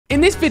In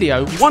this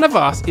video, one of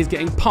us is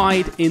getting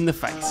pied in the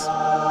face.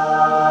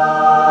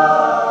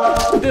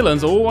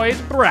 Dylan's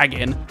always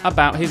bragging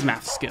about his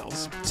math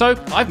skills. So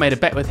I've made a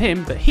bet with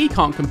him that he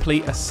can't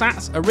complete a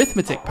SATs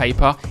arithmetic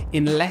paper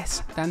in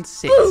less than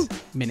 6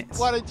 minutes.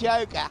 What a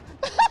joker.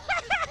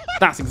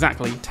 That's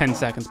exactly 10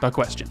 seconds per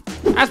question.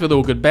 As with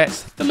all good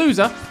bets, the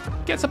loser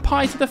gets a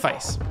pie to the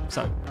face.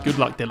 So good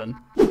luck, Dylan.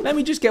 Let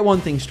me just get one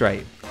thing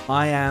straight.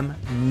 I am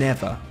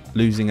never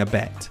losing a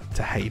bet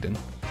to Hayden.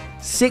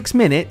 6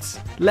 minutes,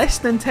 less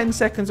than 10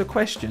 seconds a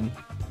question.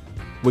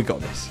 We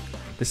got this.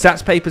 The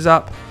SATs paper's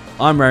up,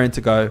 I'm raring to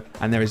go,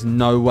 and there is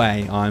no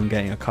way I'm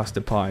getting a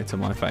custard pie to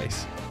my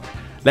face.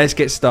 Let's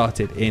get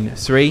started in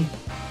 3,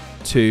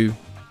 2,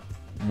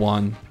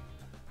 1,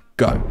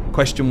 go.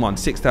 Question 1,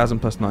 6,000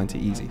 plus 90,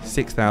 easy.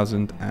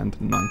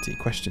 6,090.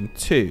 Question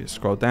 2,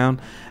 scroll down,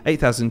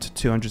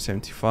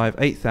 8,275,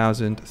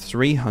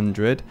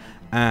 8,300,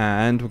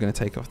 and we're going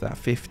to take off that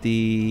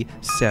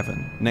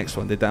 57. Next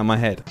one, did that in my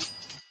head.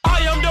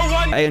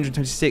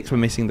 826, we're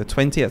missing the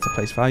 20, that's a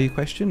place value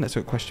question. Let's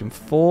look at question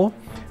 4.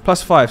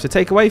 Plus 5, so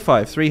take away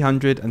 5,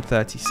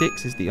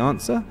 336 is the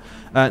answer.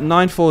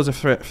 9 fours are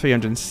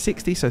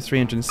 360, so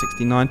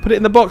 369. Put it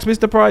in the box,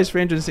 Mr. Price,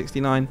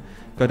 369.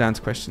 Go down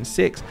to question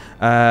 6.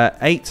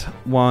 8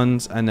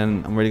 ones, and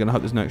then I'm really going to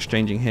hope there's no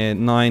exchanging here.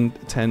 9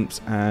 tenths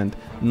and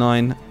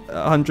 9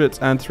 hundredths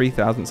and 3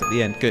 thousandths at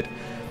the end. Good.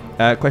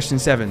 Question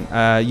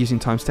 7, using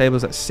times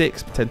tables, that's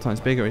 6, 10 times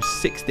bigger is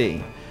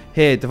 60.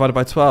 Here, divided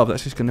by 12,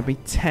 that's just going to be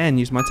 10.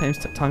 Use my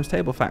times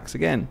table facts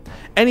again.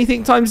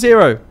 Anything times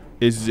 0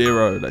 is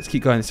 0. Let's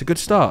keep going. It's a good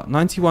start.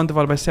 91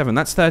 divided by 7,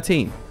 that's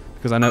 13.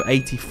 Because I know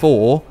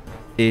 84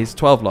 is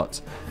 12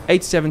 lots.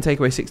 87 take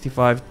away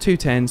 65, 2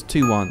 10s,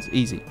 2 1s.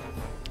 Easy.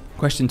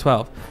 Question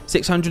 12.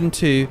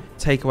 602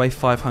 take away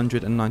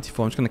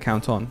 594. I'm just going to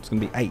count on. It's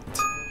going to be 8.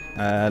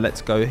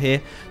 Let's go here.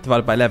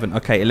 Divided by 11.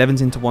 Okay,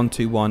 11's into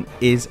 121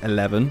 is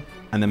 11.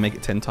 And then make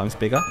it 10 times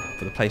bigger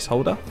for the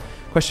placeholder.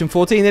 Question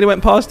 14, nearly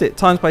went past it.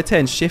 Times by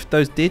 10, shift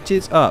those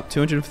digits up.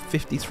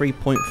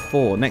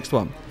 253.4. Next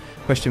one.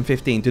 Question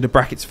 15, do the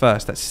brackets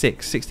first. That's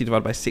 6. 60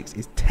 divided by 6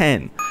 is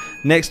 10.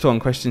 Next one,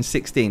 question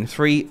 16.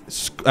 3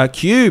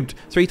 cubed.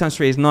 3 times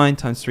 3 is 9,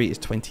 times 3 is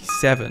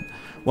 27.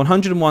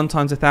 101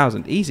 times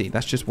 1,000. Easy,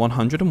 that's just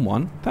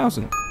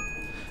 101,000.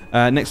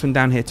 Next one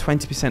down here,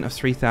 20% of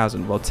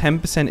 3,000. Well,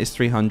 10% is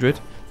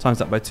 300. Times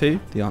that by 2,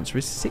 the answer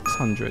is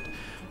 600.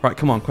 Right,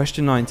 come on,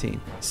 question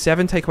 19.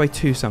 7 take away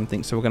 2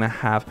 something, so we're going to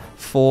have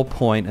 4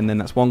 point, and then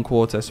that's 1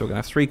 quarter, so we're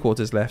going to have 3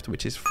 quarters left,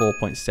 which is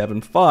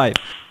 4.75.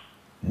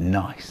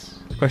 Nice.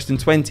 Question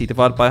 20,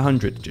 divided by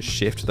 100. Just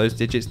shift those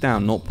digits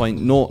down,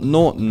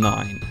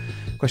 0.009.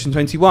 Question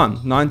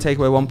 21, 9 take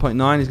away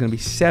 1.9 is going to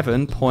be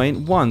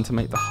 7.1 to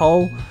make the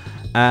whole.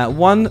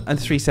 1 and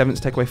 3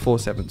 sevenths take away 4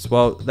 sevenths.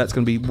 Well, that's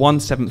going to be 1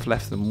 seventh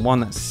left than 1.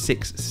 That's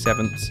 6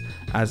 sevenths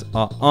as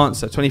our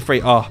answer.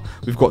 23,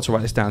 we've got to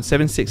write this down.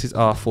 7 6s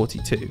are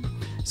 42.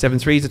 7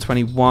 3s are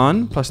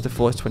 21, plus the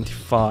 4 is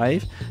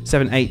 25.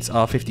 7 8s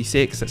are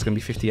 56, that's going to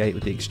be 58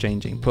 with the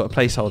exchanging. Put a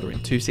placeholder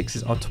in. 2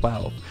 6s are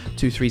 12.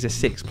 2 3s are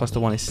 6, plus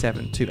the 1 is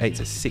 7. 2 8s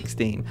are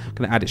 16. I'm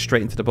going to add it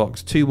straight into the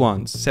box. 2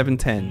 1s, 7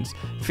 10s,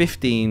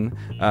 15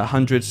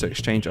 hundreds, so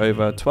exchange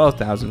over.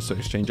 12,000, so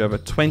exchange over.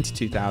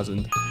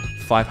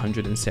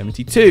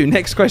 22,572.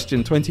 Next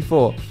question,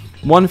 24.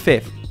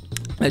 1/5.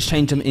 Let's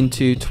change them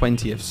into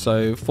 20ths.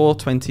 So 4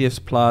 20ths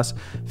plus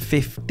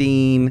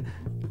 15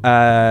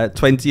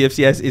 20ths,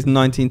 yes, is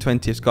 19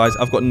 20ths. Guys,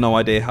 I've got no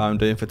idea how I'm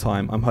doing for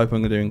time. I'm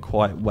hoping I'm doing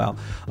quite well.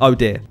 Oh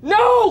dear.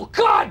 No,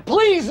 God,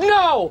 please,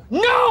 no,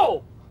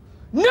 no,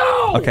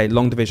 no. Okay,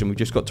 long division. We've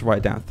just got to write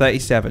it down.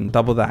 37,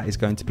 double that is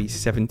going to be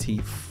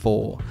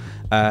 74.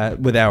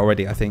 We're there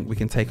already, I think. We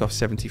can take off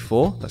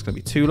 74. That's going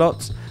to be 2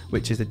 lots,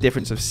 which is the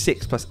difference of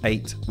 6 plus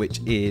 8,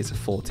 which is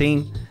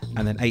 14.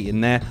 And then 8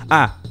 in there.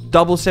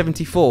 Double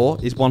 74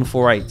 is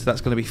 148. So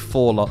that's going to be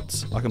 4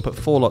 lots. I can put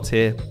 4 lots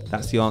here.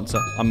 That's the answer.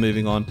 I'm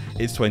moving on.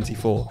 It's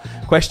 24.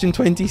 Question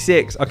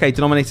 26. Okay,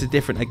 denominator is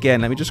different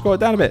again. Let me just scroll it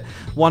down a bit.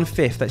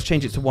 1/5. Let's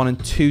change it to 1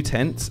 and 2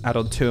 tenths. Add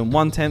on 2 and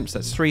 1 tenths.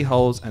 That's 3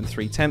 wholes and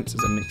 3 tenths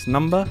as a mixed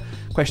number.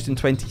 Question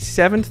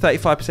 27.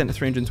 35% of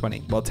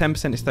 320. Well,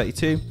 10% is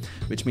 32,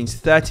 which means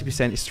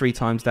 30% is 3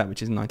 times that,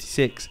 which is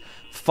 96.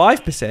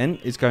 5%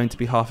 is going to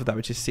be half of that,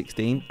 which is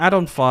 16. Add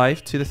on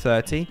 5 to the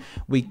 30.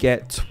 We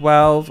get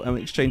 12, and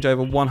we exchange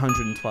over.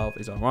 112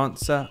 is our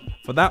answer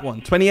for that one.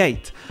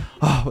 28.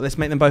 Well, let's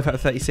make them both out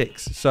of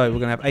 36. So we're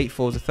going to have 8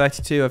 fours of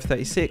 32 over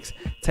 36.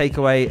 Take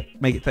away,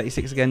 make it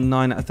 36 again.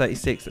 9 out of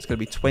 36. That's going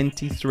to be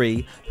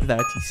 23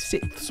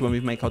 36 when we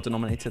make our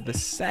denominator the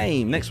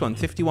same. Next one,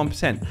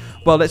 51%.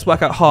 Well, let's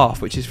work out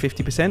half, which is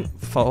 50%.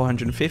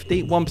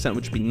 450. 1%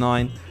 which would be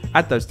 9.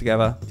 Add those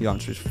together. The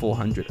answer is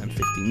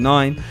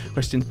 459.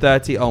 Question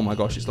 30. Oh my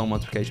gosh, it's long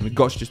multiplication. We've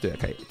got to just do it.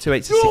 Okay, 2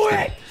 8s is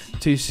 16.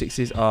 2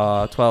 6s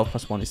are 12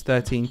 plus 1 is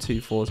 13.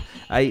 2 4s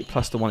 8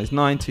 plus the 1 is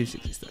 9. 2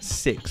 6s, that's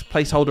 6.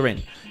 Placeholder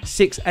in.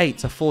 6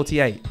 8s are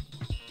 48.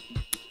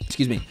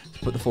 Excuse me.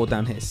 Put the 4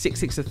 down here. 6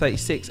 6 are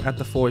 36. Add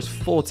the 4 is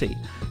 40.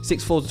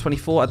 6 4s are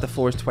 24. Add the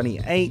 4 is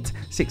 28.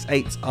 6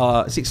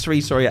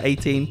 3s are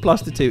 18.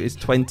 Plus the 2 is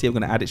 20. I'm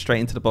going to add it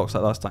straight into the box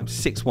like last time.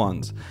 6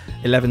 1s.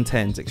 11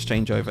 10s.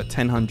 Exchange over.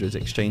 10 hundreds.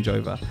 Exchange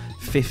over.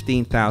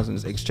 15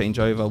 thousands. Exchange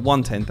over.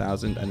 1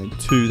 10,000. And then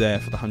 2 there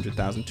for the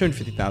 100,000.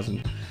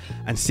 250,000.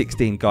 And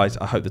 16. Guys,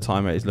 I hope the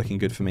timer is looking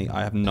good for me.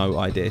 I have no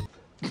idea.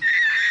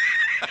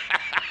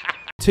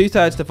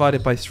 2/3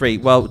 divided by 3.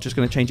 Well, we're just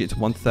going to change it to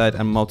 1/3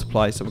 and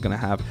multiply. So we're going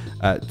to have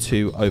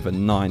 2 over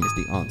 9 is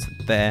the answer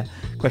there.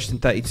 Question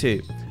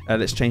 32.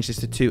 Let's change this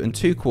to 2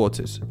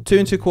 2/4.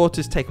 2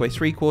 2/4, take away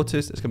 3/4.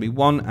 That's going to be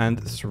 1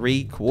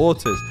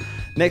 3/4.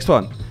 Next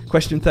one.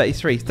 Question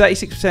 33.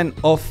 36%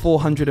 of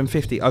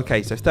 450.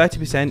 Okay, so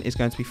 30% is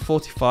going to be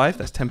 45.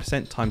 That's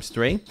 10% times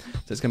 3.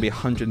 So it's going to be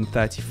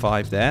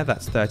 135 there.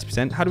 That's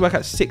 30%. How do we work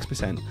out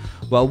 6%?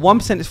 Well,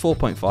 1% is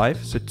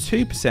 4.5. So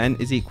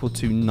 2% is equal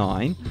to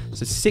 9.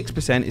 So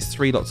 6% is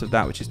 3 lots of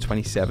that, which is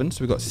 27.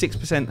 So we've got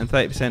 6% and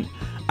 30%.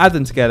 Add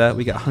them together,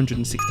 we get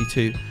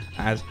 162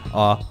 as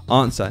our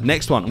answer.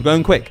 Next one, I'm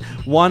going quick.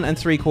 1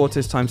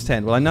 3/4 times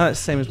 10. Well, I know that's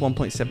the same as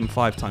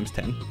 1.75 times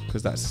 10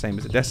 because that's the same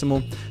as a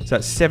decimal. So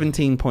that's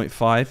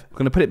 17.5. We're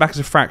going to put it back as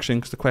a fraction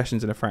because the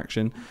question's in a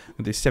fraction.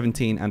 We'll do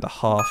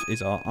 17.5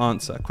 is our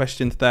answer.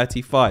 Question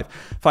 35.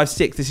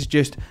 5/6, this is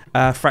just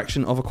a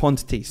fraction of a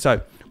quantity.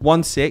 So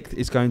 1/6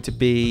 is going to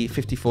be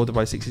 54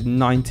 divided by 6 is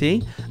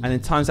 90. And then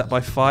times that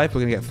by 5,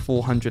 we're going to get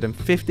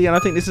 450. And I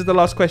think this is the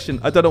last question.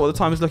 I don't know what the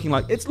time is looking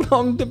like. It's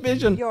long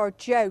division. You're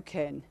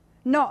joking.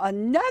 Not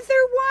another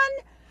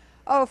one?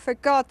 Oh, for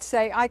God's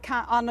sake, I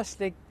can't,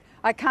 honestly,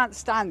 I can't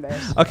stand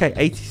this. Okay,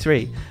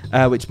 83,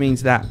 which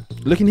means that,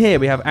 looking here,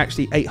 we have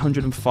actually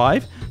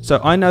 805. So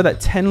I know that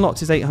 10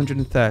 lots is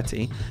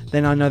 830.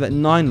 Then I know that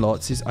 9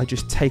 lots is, I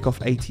just take off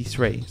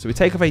 83. So we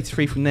take off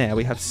 83 from there,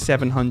 we have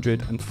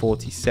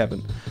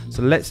 747.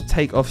 So let's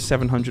take off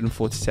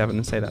 747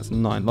 and say that's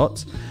 9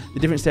 lots. The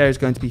difference there is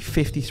going to be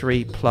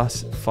 53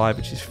 plus 5,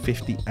 which is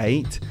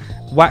 58.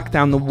 Whack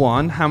down the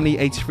 1. How many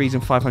 83s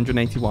and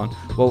 581?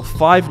 Well,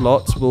 5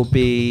 lots will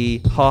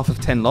be half of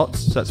 10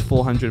 lots. So that's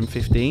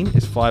 415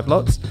 is 5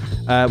 lots,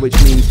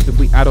 which means if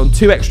we add on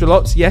 2 extra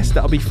lots, yes,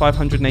 that'll be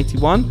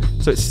 581.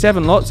 So it's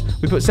 7 lots.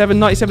 We put 7,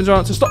 97 is our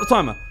answer. Stop the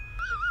timer.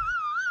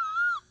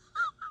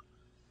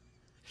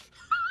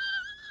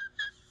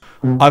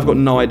 I've got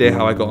no idea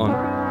how I got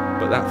on,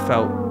 but that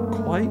felt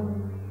quite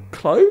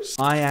close.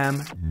 I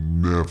am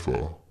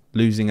never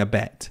losing a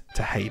bet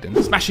to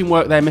Hayden. Smashing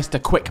work there, Mr.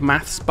 Quick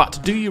Maths, but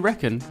do you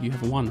reckon you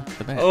have won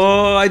the bet?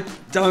 Oh, I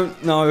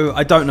don't know.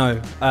 I don't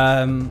know.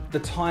 The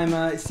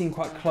timer, it seemed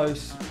quite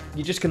close.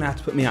 You're just going to have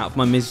to put me out of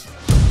my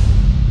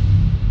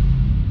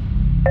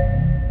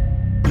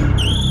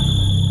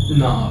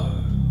No.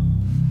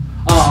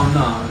 Oh,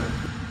 no.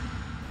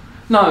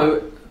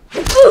 No.